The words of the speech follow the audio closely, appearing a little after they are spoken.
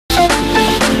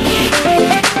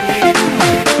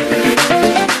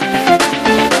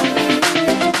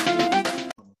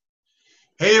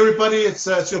everybody,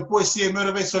 it's your boy CA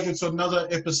Motivate, talking to another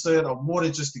episode of More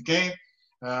Than Just a Game.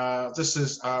 This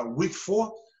is week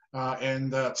 4,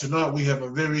 and tonight we have a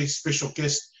very special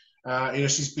guest.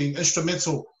 She's been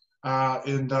instrumental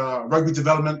in rugby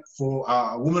development for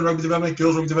women rugby development,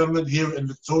 girls rugby development here in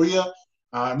Victoria.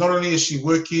 Not only is she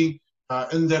working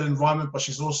in that environment, but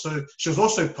she was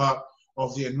also part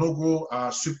of the inaugural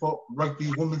Super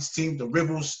Rugby women's team, the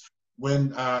Rebels,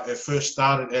 when it first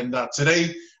started. And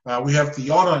today we have the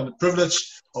honor and the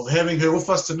privilege of having her with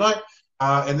us tonight,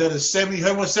 and that is SAMMI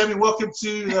Homewood. SAMMI, welcome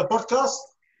to the podcast.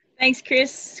 Thanks,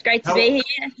 Chris. Great to be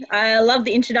here. I love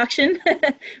the introduction.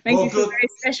 Makes me feel very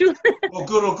special. Well,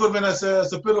 good, man. It's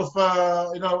a bit of,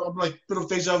 I'm like a bit of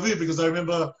deja vu, because I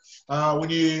remember when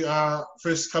you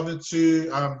first come into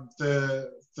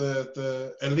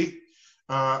the Elite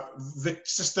Vic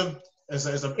system as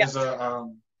a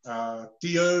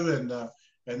DO,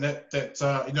 and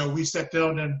that we sat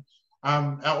down in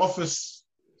our office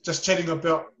just chatting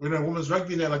about women's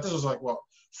rugby. Now, like, this was like what,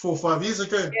 4 or 5 years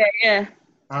ago. Yeah.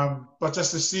 But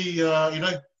just to see,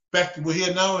 back, we're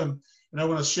here now, and I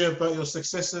want to share about your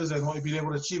successes and what you've been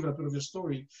able to achieve and a bit of your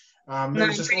story.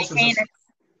 It's just awesome.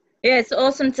 Yeah, it's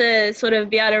awesome to sort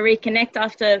of be able to reconnect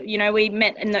after, we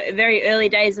met in the very early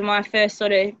days of my first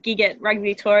sort of gig at Rugby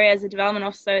Victoria as a development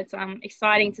officer. It's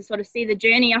exciting to sort of see the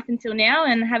journey up until now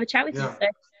and have a chat with you. So,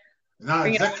 no,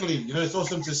 exactly. It's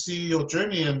awesome to see your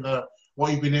journey and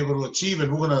what you've been able to achieve,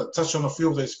 and we're going to touch on a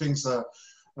few of those things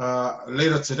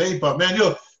later today. But man,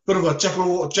 you're a bit of a jack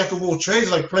of all trades,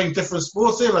 like playing different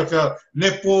sports there, like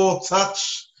netball,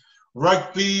 touch,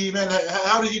 rugby. Man,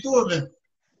 how did you do it, man?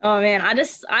 Oh man, I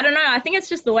don't know. I think it's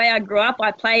just the way I grew up.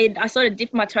 I sort of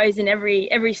dipped my toes in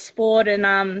every sport,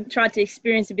 and tried to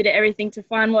experience a bit of everything to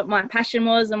find what my passion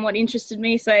was and what interested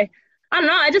me. So I don't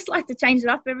know. I just like to change it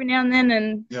up every now and then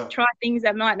and try things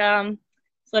that might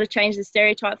sort of change the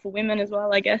stereotype for women as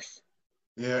well, I guess.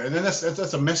 Yeah, and then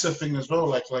that's a massive thing as well.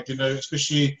 Like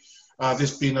especially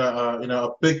there's been a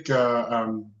big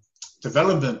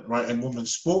development, right, in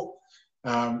women's sport.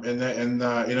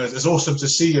 It's awesome to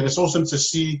see, and it's awesome to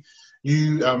see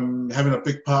you having a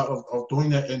big part of doing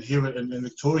that here in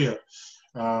Victoria,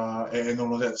 and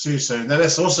all of that too. So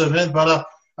that's awesome, man. But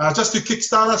just to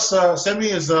kickstart us,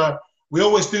 SAMMI, is we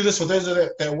always do this for those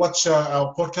that watch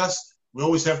our podcast. We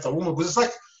always have the woman, because it's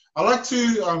like, I like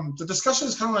to the discussion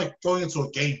is kind of like going into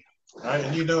a game, right?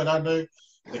 And and I know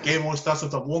the game always starts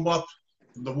with the warm up,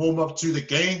 from the warm up to the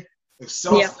game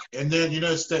itself, and then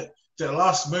it's that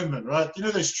last moment, right?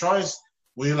 Those tries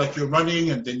where you're running,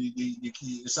 and then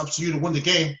it's up to you to win the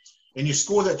game, and you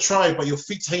score that try, but your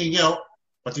feet's hanging out,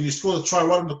 but then you score the try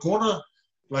right in the corner.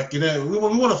 Like, we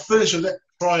want to finish with that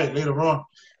try later on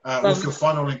with your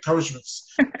final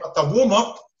encouragements. But the warm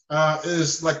up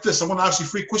is like this. I want to ask you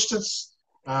 3 questions,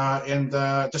 and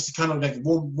just to kind of like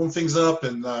warm things up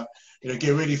and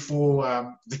get ready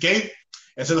for the game.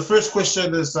 And so the first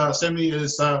question is, SAMMI,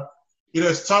 is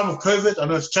it's time of COVID. I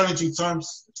know it's challenging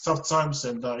times, it's tough times,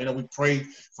 and we pray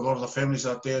for a lot of the families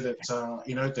out there that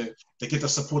that they get the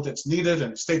support that's needed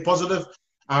and stay positive.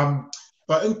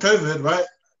 But in COVID, right?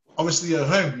 Obviously at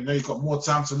home, you've got more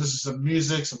time to listen to some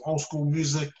music, some old school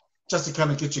music, just to kind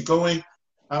of get you going.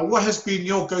 What has been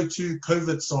your go-to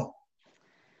COVID song?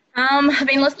 I've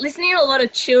been listening to a lot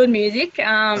of chilled music,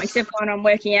 except for when I'm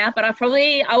working out. But I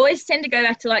always tend to go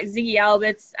back to like Ziggy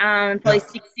Albert's, probably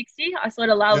 660. I sort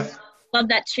of love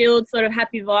that chilled sort of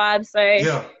happy vibe.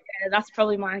 So that's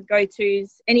probably my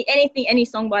go-tos. Any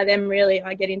song by them really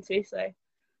I get into. So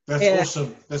that's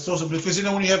awesome. That's awesome, because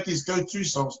when you have these go-to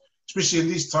songs, especially in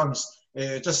these times,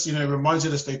 it just reminds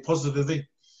you to stay positive.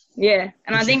 Yeah,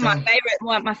 and I think my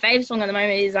favorite song at the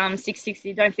moment is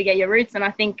 660, Don't Forget Your Roots. And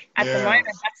I think at the moment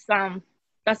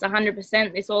that's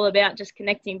 100%. It's all about just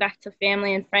connecting back to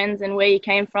family and friends and where you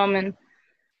came from. And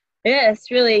yeah,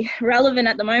 it's really relevant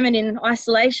at the moment in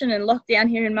isolation and lockdown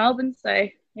here in Melbourne. So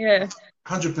yeah,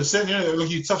 100%. Like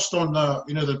you touched on the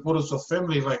importance of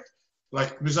family. Like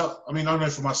because I know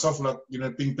for myself, like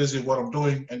being busy with what I'm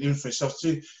doing, and even for yourself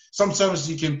too. Sometimes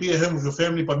you can be at home with your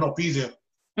family but not be there,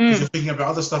 because you're thinking about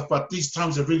other stuff. But these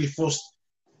times have really forced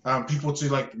people to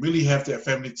like really have that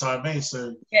family time,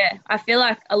 So yeah, I feel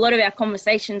like a lot of our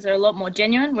conversations are a lot more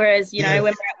genuine. Whereas when we're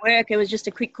at work, it was just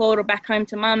a quick call or back home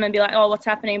to mum and be like, oh, what's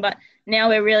happening? But now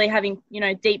we're really having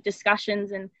deep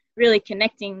discussions and really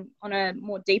connecting on a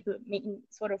more deeper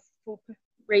sort of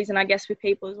reason, I guess, with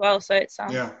people as well. So it's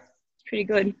it's pretty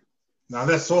good. Now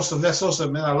that's awesome. That's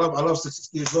awesome, man. I love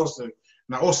 660 as well. So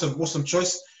now awesome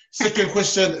choice. Second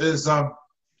question is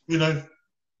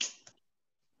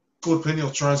scored plenty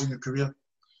of tries in your career.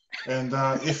 And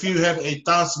if you had a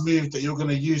dance move that you're going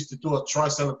to use to do a try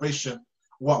celebration,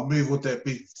 what move would that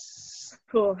be?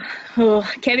 Cool. Oh,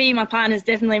 Kevy, my partner, is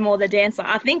definitely more the dancer.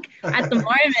 I think at the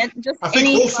moment, just I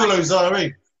think all fellows are, eh?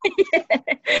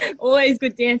 Yeah, always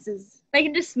good dancers. They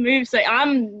can just move. So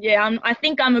I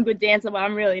think I'm a good dancer, but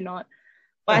I'm really not.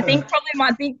 But I think probably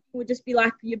my big would just be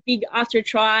like your big after a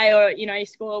try, or you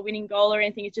score a winning goal or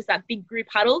anything. It's just that big group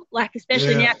huddle. Like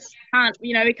especially now,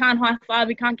 we can't high five,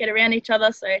 we can't get around each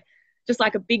other. So just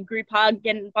like a big group hug,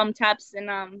 getting bum taps and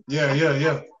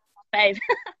fave.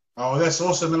 Oh, that's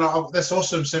awesome, and that's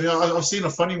awesome, Sammy. I've seen a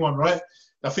funny one, right?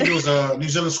 I think it was New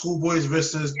Zealand schoolboys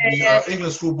versus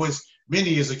England schoolboys many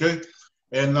years ago,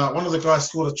 and one of the guys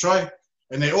scored a try,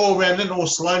 and they all ran in, all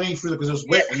sliding through because it was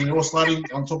wet, and they were all sliding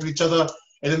on top of each other.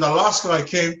 And then the last guy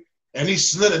came, and he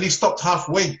slid, and he stopped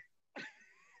halfway.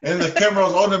 And the camera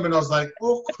was on him, and I was like,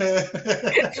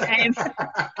 okay.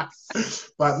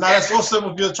 But no, that's awesome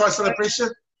with your try celebration.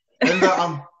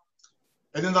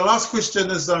 And then the last question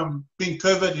is, being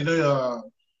COVID,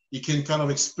 you can kind of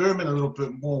experiment a little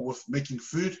bit more with making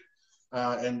food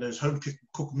and those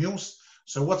home-cooked meals.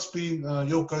 So what's been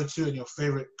your go-to and your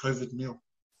favorite COVID meal?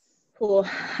 Cool.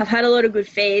 I've had a lot of good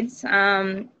feeds.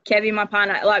 Kevin, my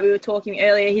partner, like we were talking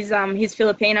earlier, he's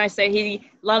Filipino, so he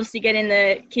loves to get in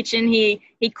the kitchen. He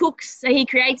cooks, so he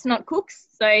creates, not cooks.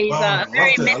 So he's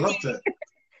very messy.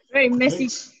 Very messy.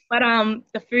 But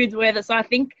the food's worth it. So I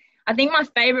think my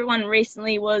favorite one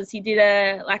recently was he did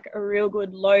a real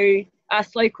good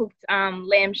slow cooked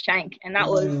lamb shank, and that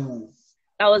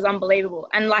was unbelievable.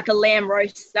 And like a lamb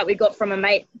roast that we got from a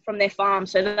mate from their farm.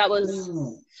 So that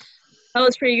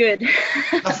was pretty good.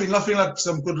 nothing like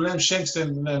some good lamb shanks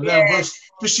and lamb roast,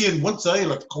 especially in winter,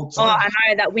 like cold time. Oh, I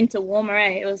know, that winter warmer,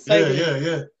 eh? It was so good.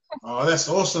 Yeah. Oh, that's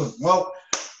awesome. Well,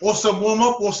 awesome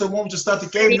warm-up to start the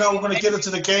game. Now we're going to get into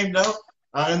the game now.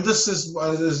 And this is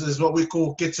what we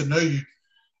call Get to Know You,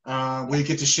 where you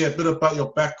get to share a bit about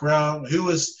your background. Who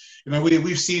is,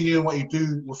 we've seen you and what you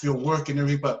do with your work and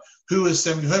everything, but who is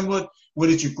Sammy Homewood? Where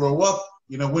did you grow up?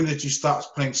 When did you start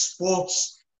playing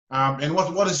sports? And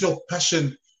what is your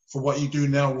passion for what you do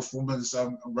now with women's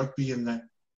rugby and that?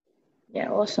 Yeah,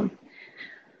 awesome.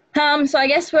 So I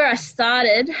guess where I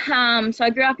started, so I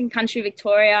grew up in country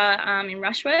Victoria in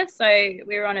Rushworth. So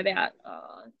we were on about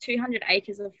 200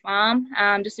 acres of farm,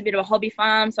 just a bit of a hobby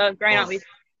farm. So I've grown up with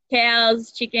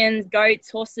cows, chickens, goats,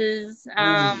 horses.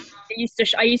 I used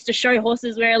to show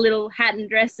horses, wear a little hat and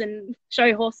dress and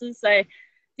show horses. So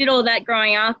did all that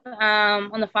growing up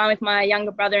on the farm with my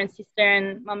younger brother and sister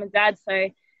and mum and dad. So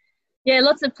yeah,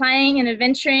 lots of playing and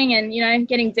adventuring and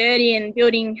getting dirty and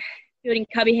building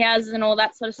cubby houses and all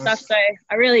that sort of stuff. So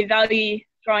I really value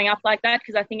growing up like that,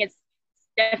 because I think it's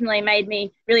definitely made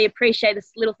me really appreciate the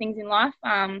little things in life,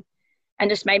 and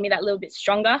just made me that little bit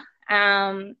stronger.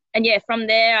 And yeah, from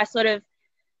there I sort of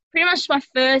pretty much my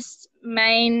first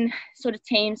main sort of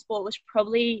team sport was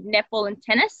probably netball and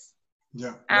tennis.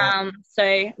 Yeah.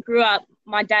 So grew up,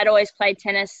 my dad always played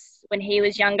tennis when he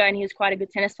was younger, and he was quite a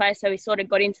good tennis player. So we sort of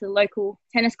got into the local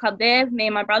tennis club there, me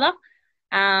and my brother.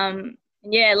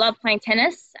 Yeah, loved playing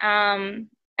tennis. And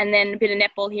then a bit of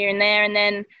netball here and there. And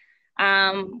then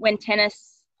when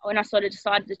I sort of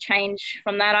decided to change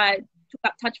from that, I took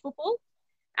up touch football.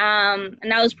 And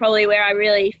that was probably where I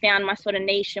really found my sort of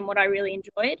niche and what I really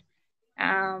enjoyed.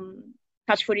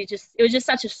 Touch footy, it was just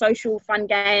such a social, fun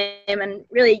game, and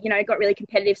really, got really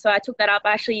competitive. So I took that up.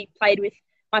 I actually played with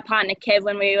my partner Kev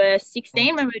when we were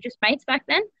 16, when we were just mates back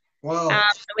then. Wow.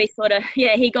 So we sort of,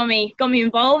 he got me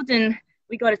involved, and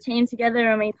we got a team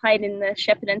together, and we played in the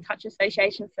Shepparton Touch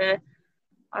Association for,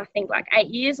 I think, like 8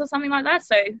 years or something like that.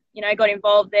 So, got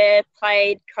involved there,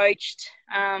 played, coached,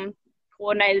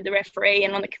 coordinated the referee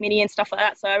and on the committee and stuff like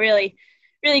that. So I really,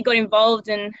 really got involved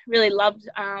and really loved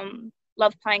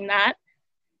playing that.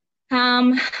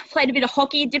 Played a bit of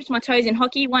hockey, dipped my toes in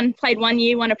hockey. Played 1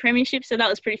 year, won a premiership, so that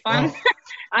was pretty fun. Oh.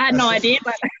 I had no idea,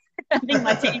 but I think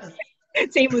my team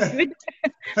was good.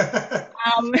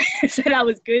 So that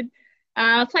was good.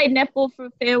 I played netball for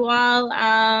a fair while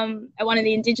at one of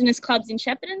the Indigenous clubs in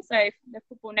Shepparton, so the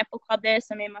football netball club there.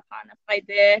 So me and my partner played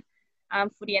there,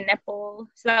 footy and netball.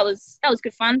 So that was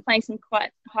good fun, playing some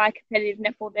quite high competitive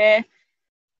netball there.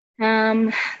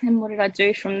 And what did I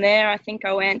do from there? I think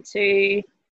I went to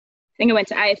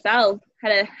AFL,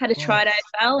 had a try at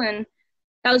AFL, and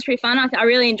that was pretty fun. I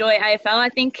really enjoy AFL. I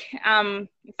think, in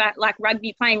fact, like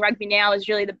playing rugby now is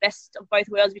really the best of both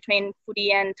worlds between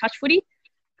footy and touch footy,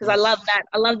 because I love that.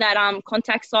 I love that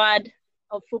contact side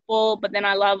of football, but then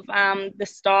I love the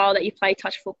style that you play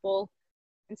touch football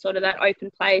and sort of that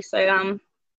open play. So,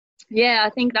 yeah, I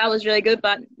think that was really good.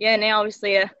 But, yeah, now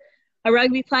obviously a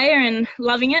rugby player and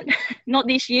loving it. Not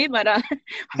this year, but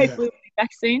hopefully we'll be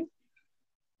back soon.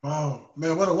 Wow,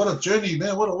 man, what a journey,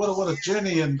 man. What a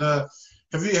journey. And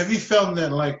have you found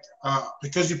that, like,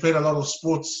 because you played a lot of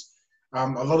sports, a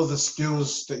lot of the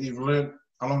skills that you've learned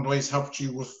along the way has helped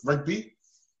you with rugby?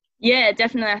 Yeah,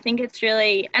 definitely. I think it's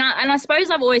really, and I suppose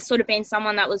I've always sort of been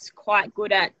someone that was quite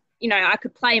good at, I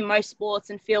could play most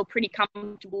sports and feel pretty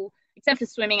comfortable, except for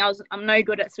swimming. I'm no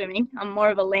good at swimming. I'm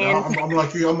more of a No, land. I'm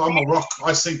like you. I'm a rock.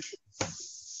 I sink.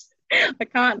 I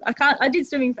can't. I did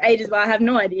swimming for ages, but I have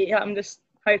no idea. I'm just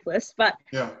hopeless. But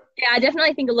Yeah. yeah, I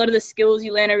definitely think a lot of the skills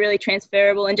you learn are really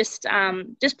transferable, and just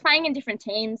playing in different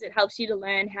teams, it helps you to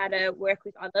learn how to work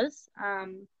with others,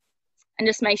 and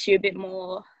just makes you a bit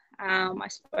more, I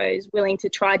suppose, willing to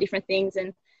try different things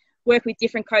and work with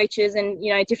different coaches and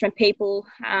different people.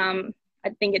 I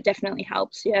think it definitely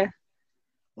helps. Yeah.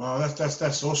 Wow,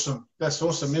 that's awesome. That's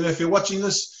awesome. If you're watching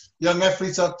this, young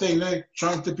athletes out there,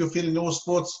 try and dip your feet in all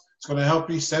sports. It's going to help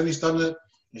you. Sammy's done it.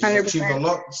 She's 100%. achieved a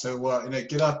lot. So,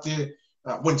 get out there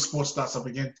when sport starts up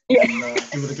again. Yeah.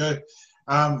 And give it a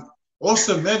go.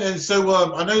 Awesome, man. And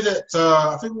so I know that,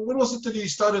 I think, when was it that you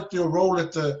started your role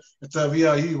at the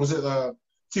VRU? Was it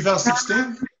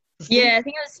 2016? Yeah, I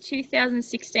think it was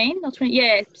 2016 or 20.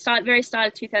 Yeah, very start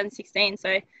of 2016.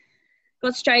 So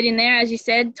got straight in there, as you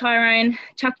said. Tyrone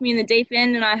chucked me in the deep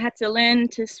end, and I had to learn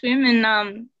to swim.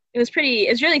 And it was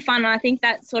really fun. And I think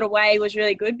that sort of way was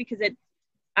really good because it,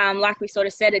 like we sort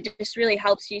of said, it just really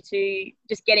helps you to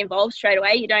just get involved straight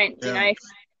away. You don't,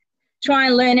 try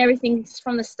and learn everything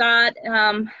from the start.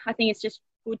 I think it's just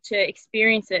good to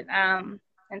experience it. And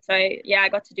so, yeah, I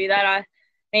got to do that.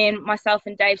 Myself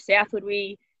and Dave Southwood,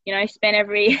 we, spent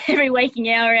every waking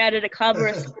hour out at a club or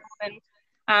a school, and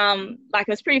it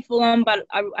was pretty full on, but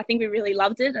I think we really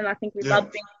loved it, and I think we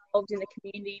loved being involved in the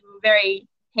community. We were very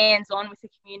hands on with the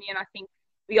community, and I think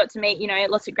we got to meet,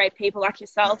 lots of great people like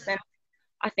yourself, and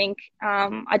I think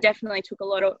I definitely took a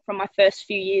lot from my first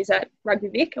few years at Rugby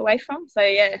Vic away from. So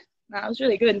yeah, it was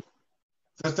really good.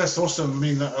 That's awesome. I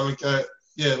mean,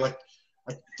 like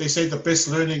they say, the best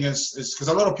learning is because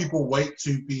a lot of people wait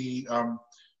to be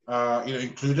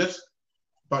included.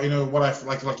 But what I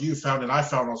like you found and I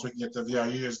found when I was working at the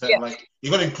VRU is that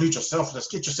you got to include yourself.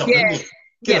 Just get yourself in there,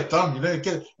 get it done. Get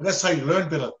it, and that's how you learn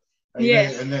better.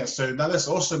 And so now that's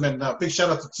awesome. And big shout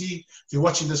out to T. If you're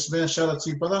watching this, man, shout out to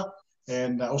you, brother,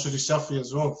 and also to Selfie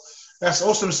as well. That's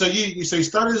awesome. So you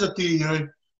started as a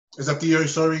DO,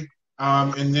 sorry,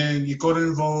 and then you got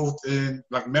involved in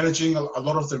like managing a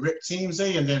lot of the rep teams,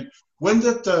 and then when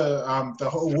did the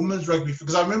whole women's rugby?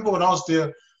 Because I remember when I was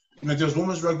there. There was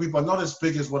women's rugby, but not as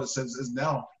big as what it is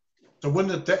now. So when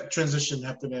did that transition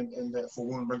happen for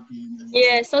women's rugby?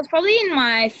 Yeah, so it's probably in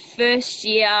my first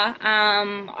year.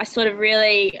 I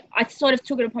sort of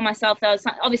took it upon myself. That was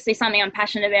obviously something I'm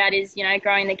passionate about is,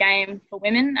 growing the game for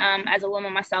women. As a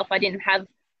woman myself, I didn't have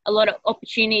a lot of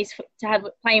opportunities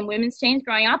to play in women's teams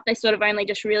growing up. They sort of only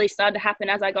just really started to happen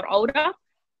as I got older.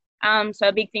 So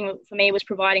a big thing for me was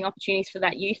providing opportunities for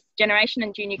that youth generation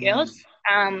and junior girls.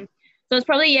 So it's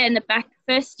probably, in the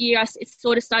first year, it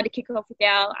sort of started to kick off with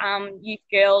our youth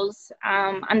girls,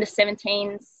 under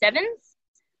 17 sevens.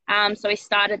 So we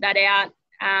started that out,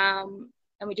 and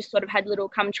we just sort of had little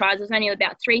come tries. There was only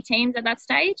about 3 teams at that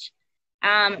stage.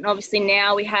 And obviously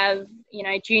now we have,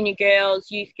 junior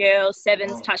girls, youth girls,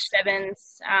 sevens, touch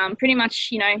sevens. Pretty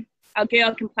much, our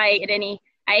girl can play at any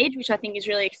age, which I think is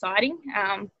really exciting.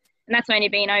 And that's only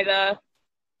been over,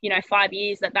 5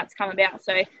 years that's come about.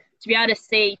 So to be able to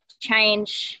see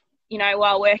change,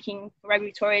 while working for Rugby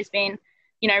Victoria has been,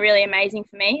 really amazing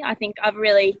for me. I think I've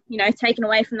really, taken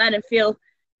away from that and feel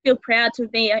proud to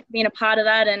be being a part of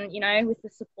that, and, with the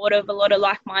support of a lot of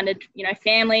like-minded,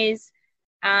 families.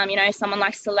 Someone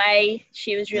like Soleil,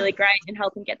 she was really great in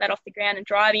helping get that off the ground and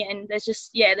driving. And there's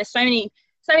just, there's so many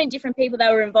different people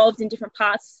that were involved in different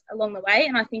parts along the way.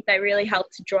 And I think they really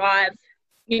helped to drive,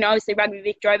 obviously Rugby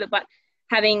Vic drove it, but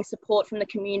having support from the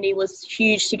community was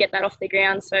huge to get that off the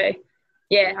ground. So,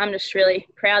 I'm just really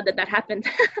proud that happened.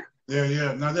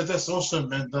 No, that's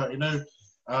awesome. And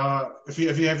if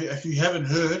you haven't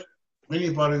heard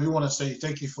anybody, we want to say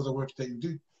thank you for the work that you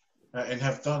do and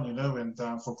have done,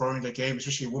 and for growing the game,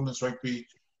 especially women's rugby.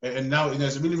 And now,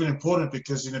 it's really, really important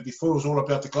because before it was all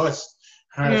about the guys.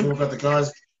 It was all about the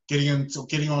guys getting on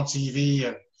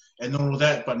TV and all of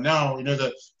that, but now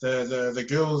the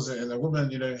girls and the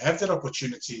women have that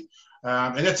opportunity,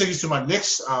 and that takes us to my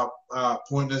next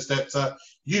point is that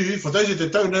for those of you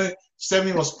that don't know,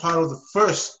 Sammy was part of the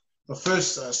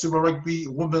first Super Rugby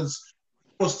women's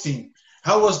sports team.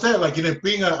 How was that like?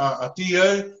 Being a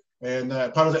DO and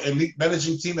part of the elite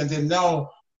managing team, and then now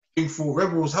being for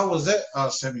Rebels. How was that,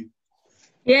 Sammy?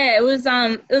 Yeah, it was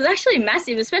actually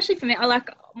massive, especially for me.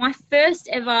 my first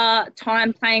ever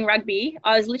time playing rugby,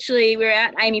 we were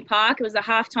at Amy Park. It was a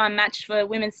halftime match for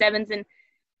women's sevens, and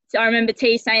so I remember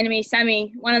T saying to me,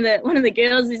 "Sammy, one of the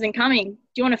girls isn't coming. Do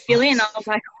you want to fill in?" I was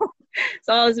like, oh.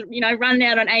 So I was, running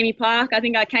out on Amy Park. I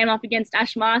think I came up against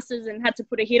Ash Masters and had to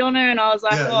put a hit on her, and I was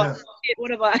like, shit,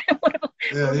 what am I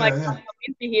coming up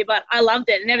into here? But I loved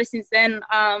it, and ever since then,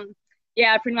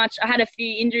 pretty much I had a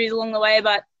few injuries along the way,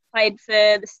 but played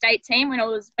for the state team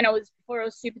before it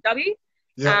was Super W.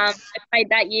 I played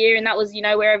that year, and that was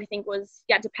where everything was.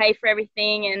 You had to pay for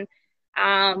everything, and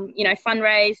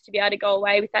fundraise to be able to go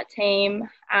away with that team.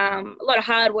 A lot of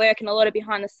hard work and a lot of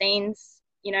behind the scenes,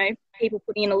 people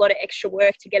putting in a lot of extra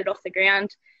work to get it off the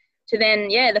ground. To then,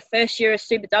 the first year of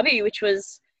Super W, which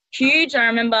was huge. I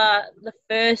remember the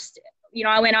first,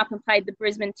 I went up and played the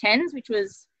Brisbane Tens,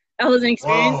 that was an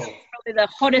experience. Wow. Probably the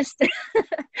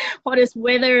hottest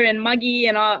weather and muggy,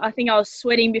 and I think I was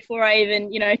sweating before I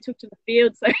even, took to the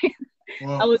field. So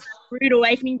Wow. that was a rude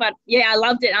awakening, but I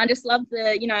loved it. I just loved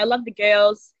I loved the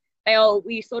girls.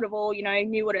 We sort of all,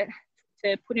 knew what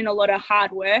to put in a lot of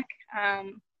hard work.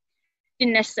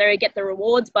 Didn't necessarily get the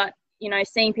rewards, but,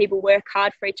 seeing people work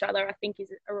hard for each other, I think is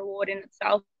a reward in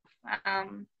itself.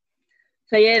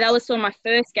 That was sort of my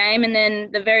first game. And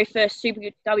then the very first Super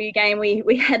W game,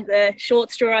 we had the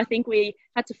short straw. I think we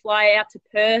had to fly out to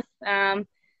Perth,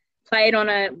 played on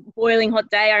a boiling hot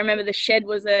day. I remember the shed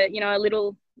was a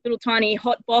little tiny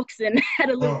hot box and had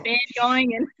a little band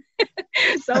going, and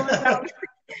so that was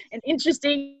an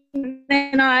interesting.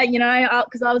 Then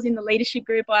because I was in the leadership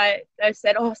group, they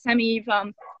said, "Oh, Sammy, you've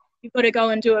got to go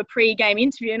and do a pre-game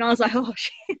interview," and I was like, "Oh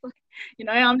shit,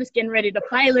 I'm just getting ready to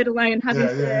play, let alone having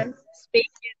to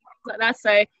speak and things like that."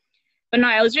 So, but no,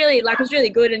 it was really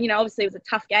good, and obviously it was a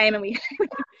tough game, and we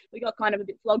got kind of a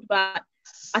bit flogged, but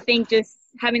I think just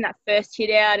having that first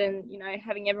hit out and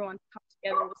having everyone come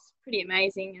together was pretty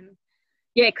amazing. And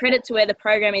credit to where the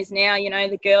program is now.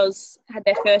 The girls had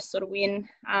their first sort of win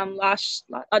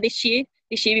this year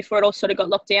before it all sort of got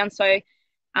locked down. So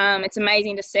it's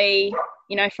amazing to see,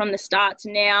 from the start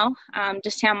to now,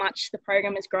 just how much the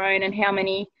program has grown and how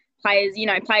many players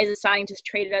are starting to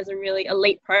treat it as a really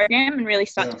elite program and really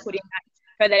start to put in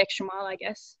that extra mile, I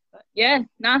guess. But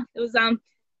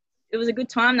it was a good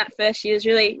time. That first year was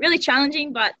really, really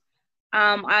challenging, but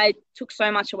I took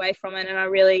so much away from it, and I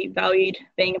really valued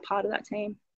being a part of that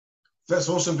team. That's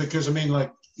awesome, because we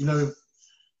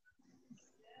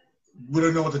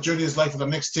don't know what the journey is like for the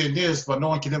next 10 years, but no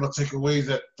one can ever take away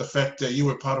the fact that you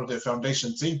were part of their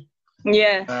foundation team. And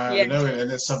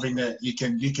it's something that you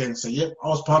can say, yep, I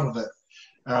was part of that.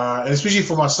 And especially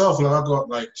for myself, I've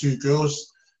got two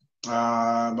girls.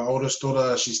 My oldest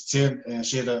daughter, she's 10, and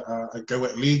she had a go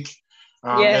at league.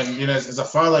 And as a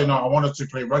father, I wanted to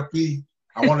play rugby.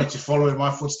 I wanted to follow in my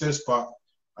footsteps, but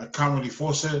I can't really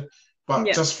force her. But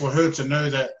just for her to know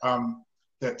that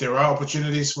that there are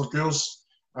opportunities for girls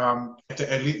at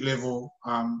the elite level,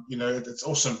 it's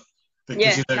awesome,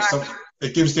 because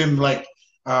it gives them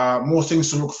more things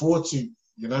to look forward to,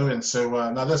 And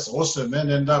so that's awesome, man.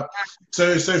 And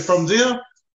so from there,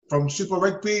 from Super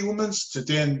Rugby Women's to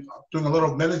then doing a lot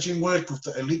of managing work with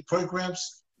the elite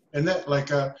programs. And that,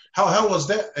 how was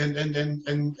that?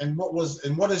 And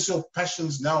what is your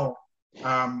passions now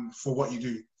for what you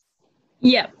do?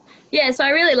 So I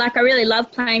really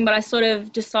love playing, but I sort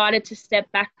of decided to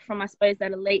step back from, I suppose,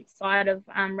 that elite side of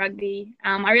rugby.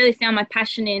 I really found my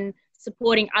passion in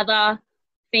supporting other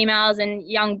females and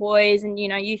young boys and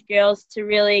youth girls to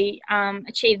really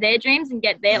achieve their dreams and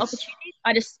get their opportunities.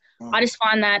 I just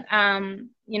find that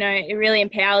it really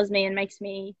empowers me and makes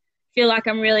me feel like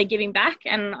I'm really giving back,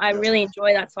 and I really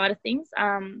enjoy that side of things.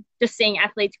 Just seeing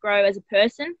athletes grow as a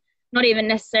person, not even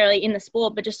necessarily in the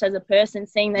sport, but just as a person,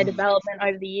 seeing their development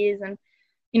over the years. And,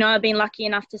 I've been lucky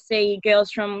enough to see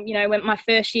girls from, when my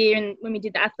first year and when we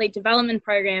did the athlete development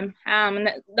program, and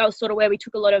that was sort of where we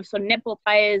took a lot of sort of netball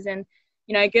players and,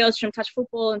 girls from touch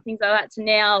football and things like that to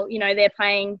now, they're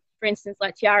playing, for instance,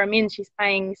 like Tiara Min, she's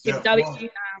playing Super W,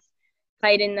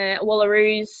 played in the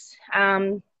Wallaroos,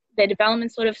 their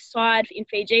development sort of side in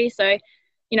Fiji. So,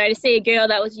 to see a girl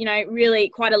that was, really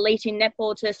quite elite in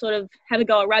netball to sort of have a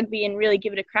go at rugby and really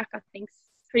give it a crack, I think is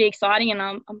pretty exciting. And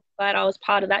I'm glad I was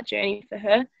part of that journey for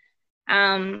her.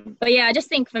 I just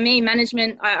think for me,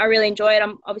 management, I really enjoy it.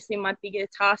 Obviously my bigger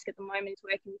task at the moment is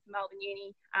working with Melbourne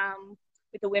Uni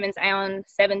with the Women's A-on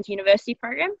Sevens University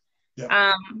program.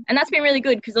 And that's been really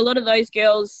good, because a lot of those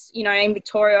girls, in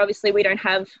Victoria, obviously we don't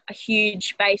have a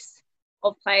huge base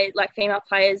of female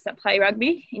players that play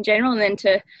rugby in general, and then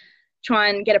to try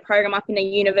and get a program up in a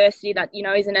university that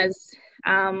isn't as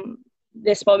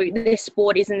their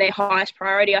sport isn't their highest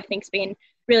priority, I think has been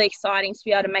really exciting to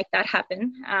be able to make that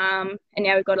happen. And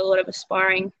now we've got a lot of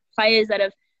aspiring players that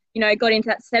have, got into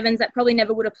that sevens that probably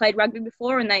never would have played rugby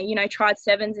before, and they, tried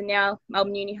sevens, and now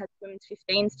Melbourne Uni has a women's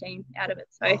 15s team out of it.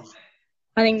 So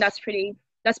I think that's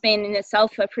been in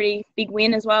itself a pretty big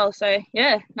win as well. So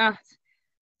yeah,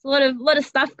 it's a lot of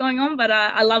stuff going on, but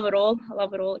I love it all.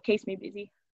 It keeps me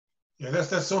busy. Yeah,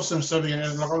 that's awesome, Sammy. And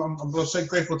I'm so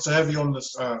grateful to have you on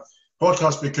this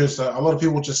podcast, because a lot of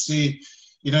people just see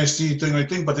you doing your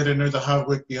thing, but they don't know the hard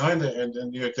work behind it.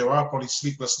 And there are probably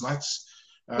sleepless nights.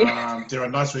 There are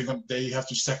nights where you have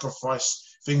to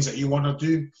sacrifice things that you want to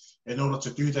do in order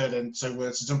to do that. And so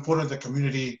it's important the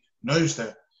community knows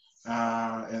that.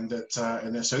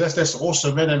 So that's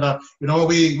awesome, man. And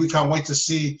we can't wait to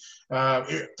see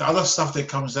the other stuff that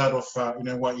comes out of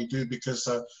what you do, because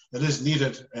it is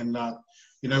needed. And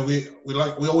we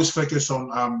always focus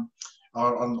on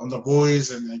the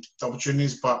boys and the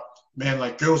opportunities, but man,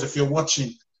 like girls, if you're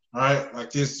watching, all right,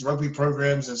 like there's rugby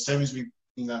programs, and Sammy's been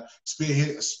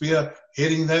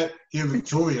spearheading that here in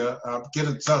Victoria. Get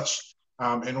in touch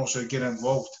and also get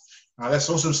involved. That's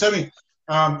awesome, Sammy.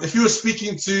 If you were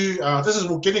speaking to,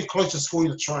 we're getting close to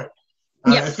scoring the try.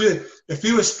 If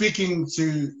you were speaking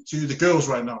to the girls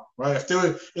right now, right? If they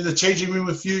were in the changing room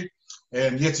with you,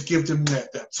 and you had to give them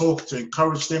that talk to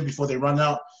encourage them before they run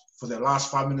out for their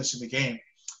last 5 minutes of the game,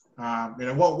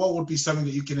 what would be something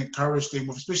that you can encourage them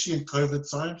with, especially in COVID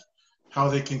times, how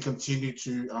they can continue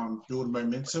to build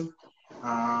momentum,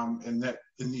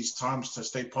 in these times, to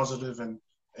stay positive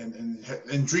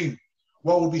and dream?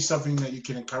 What would be something that you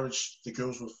can encourage the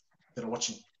girls with that are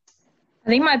watching? I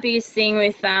think my biggest thing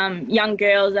with young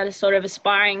girls that are sort of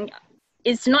aspiring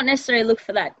is to not necessarily look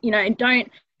for that.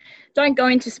 Don't go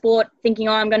into sport thinking,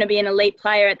 I'm going to be an elite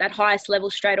player at that highest level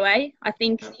straight away. I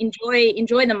think enjoy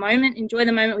the moment. Enjoy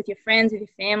the moment with your friends, with your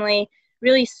family.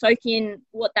 Really soak in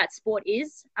what that sport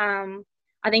is.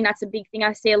 I think that's a big thing.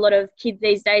 I see a lot of kids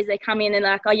these days, they come in and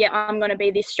they're like, oh yeah, I'm going to be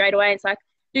this straight away. It's like,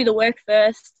 do the work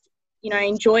first.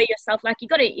 Enjoy yourself. Like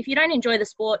if you don't enjoy the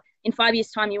sport, in 5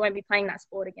 years' time, you won't be playing that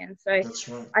sport again. So that's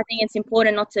right. I think it's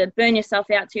important not to burn yourself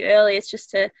out too early. It's just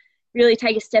to really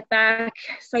take a step back,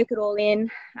 soak it all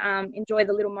in, enjoy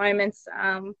the little moments,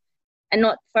 and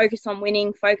not focus on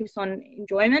winning, focus on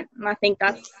enjoyment. And I think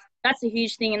that's a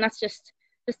huge thing. And that's just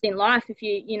in life. If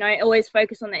you always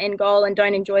focus on the end goal and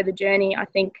don't enjoy the journey, I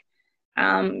think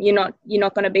you're not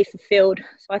going to be fulfilled.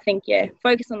 So I think,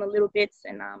 focus on the little bits,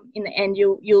 and in the end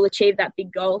you'll achieve that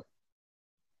big goal.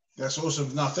 That's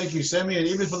awesome. Now, thank you, Sammy, and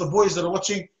even for the boys that are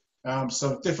watching,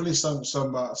 so definitely some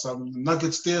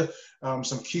nuggets there,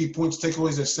 some key points,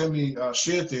 takeaways that Sammy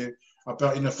shared there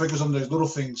about focus on those little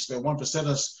things, the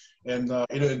 1%ers, and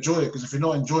enjoy it. Because if you're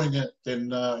not enjoying it, then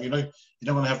you're not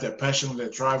going to have that passion or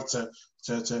that drive to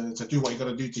do what you got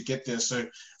to do to get there. So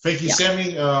thank you,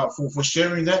 Sammy, for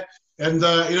sharing that. And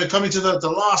coming to the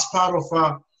last part of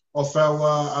our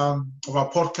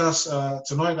podcast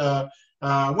tonight,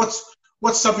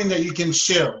 what's something that you can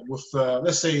share with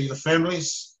let's say the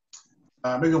families,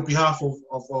 maybe on behalf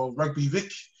of Rugby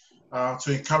Vic,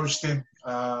 to encourage them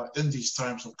in these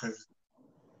times of COVID?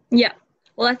 Yeah.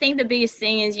 Well, I think the biggest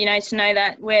thing is, to know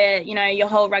that your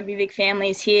whole Rugby Vic family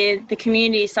is here. The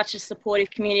community is such a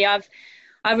supportive community.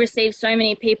 I've received so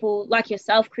many people like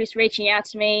yourself, Chris, reaching out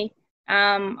to me.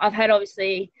 I've had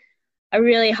obviously a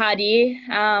really hard year.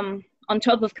 On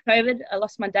top of COVID, I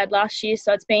lost my dad last year,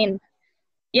 so it's been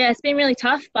really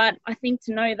tough. But I think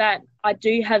to know that I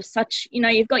do have such,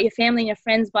 you've got your family and your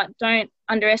friends, but don't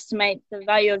underestimate the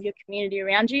value of your community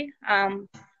around you.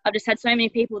 I've just had so many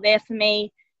people there for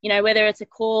me, whether it's a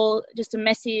call, just a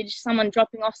message, someone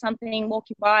dropping off something,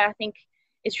 walking by. I think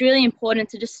it's really important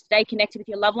to just stay connected with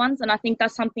your loved ones. And I think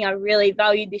that's something I really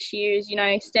valued this year is,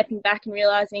 stepping back and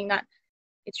realizing that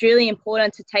it's really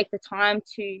important to take the time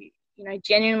to,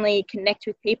 genuinely connect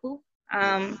with people.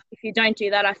 If you don't do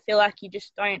that, I feel like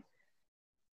you're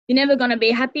never going to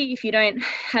be happy if you don't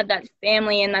have that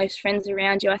family and those friends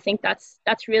around you. I think that's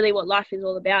really what life is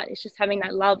all about. It's just having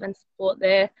that love and support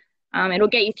there. It'll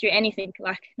get you through anything,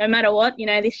 like no matter what.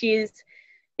 This year's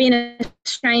been a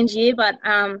strange year, but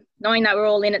knowing that we're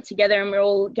all in it together and we're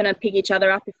all going to pick each other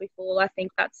up if we fall, I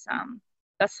think that's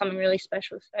something really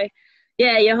special. So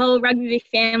yeah, your whole Rugby Vic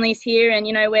family's here, and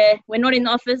we're not in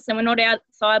the office and we're not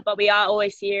outside, but we are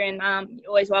always here, and you're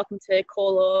always welcome to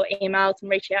call or email and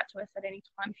reach out to us at any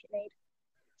time if you need.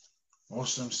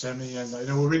 Awesome, Sammy, and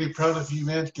we're really proud of you,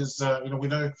 man, because we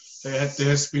know there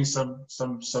has been some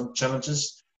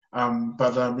challenges,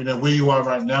 but where you are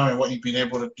right now and what you've been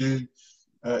able to do,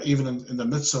 even in the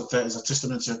midst of that, is a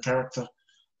testament to your character.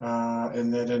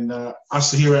 And then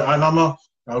us here at Ainama,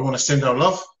 we want to send our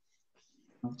love.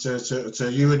 to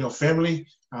you and your family,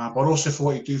 but also for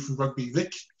what you do for Rugby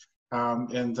Vic.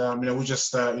 We'll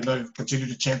just continue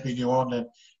to champion you on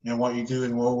and what you do,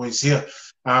 and we're always here.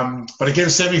 But again,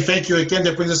 Sammy, thank you again.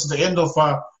 That brings us to the end of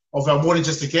our morning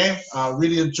just a game.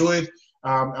 Really enjoyed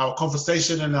our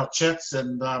conversation and our chats,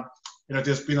 and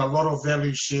there's been a lot of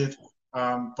value shared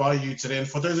by you today. And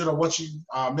for those that are watching,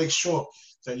 make sure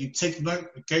that you take note,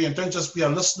 okay, and don't just be a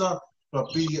listener,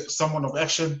 but be someone of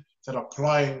action that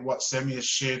apply what Sammy has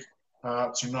shared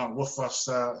tonight with us.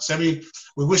 Sammy,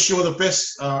 we wish you all the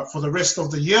best for the rest of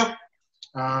the year.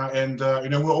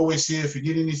 We're always here if you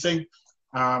need anything.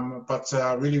 But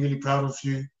really, really proud of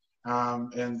you,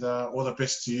 and all the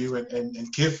best to you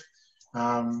and Kev,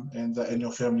 and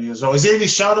your family as well. Is there any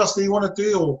shout-outs that you want to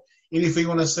do, or anything you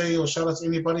want to say, or shout-out to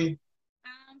anybody?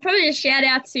 Probably just shout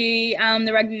out to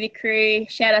the Rugby Vic crew,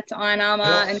 shout out to Iron Armour,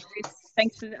 and Chris.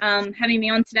 Thanks for having me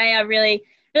on today. I really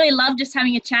love just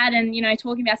having a chat and,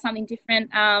 talking about something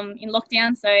different in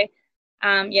lockdown. So,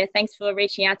 thanks for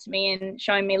reaching out to me and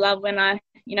showing me love when I,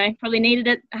 probably needed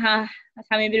it. I was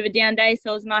having a bit of a down day, so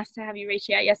it was nice to have you reach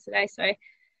out yesterday. So,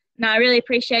 no, I really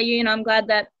appreciate you, and I'm glad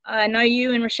that I know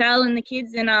you and Rochelle and the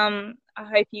kids, and I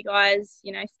hope you guys,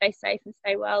 stay safe and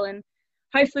stay well, and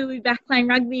hopefully we'll be back playing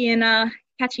rugby and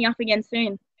catching up again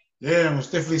soon. Yeah,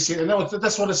 most definitely see it. And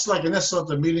that's what it's like, and that's what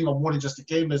the meaning of more than just a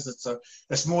game is.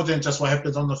 It's more than just what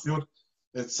happens on the field.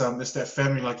 It's that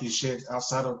family, like you shared,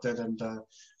 outside of that, and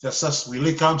that's us. We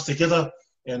link arms together,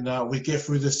 and we get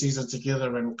through this season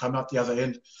together, and we'll come out the other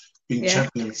end being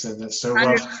champions. And that's so.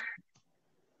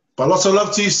 But lots of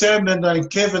love to you, Sam, and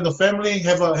Kev and the family.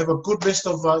 Have a good rest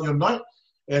of your night,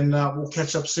 and we'll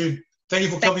catch up soon. Thank you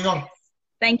for coming on.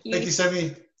 Thank you. Thank you,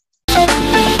 Sammy.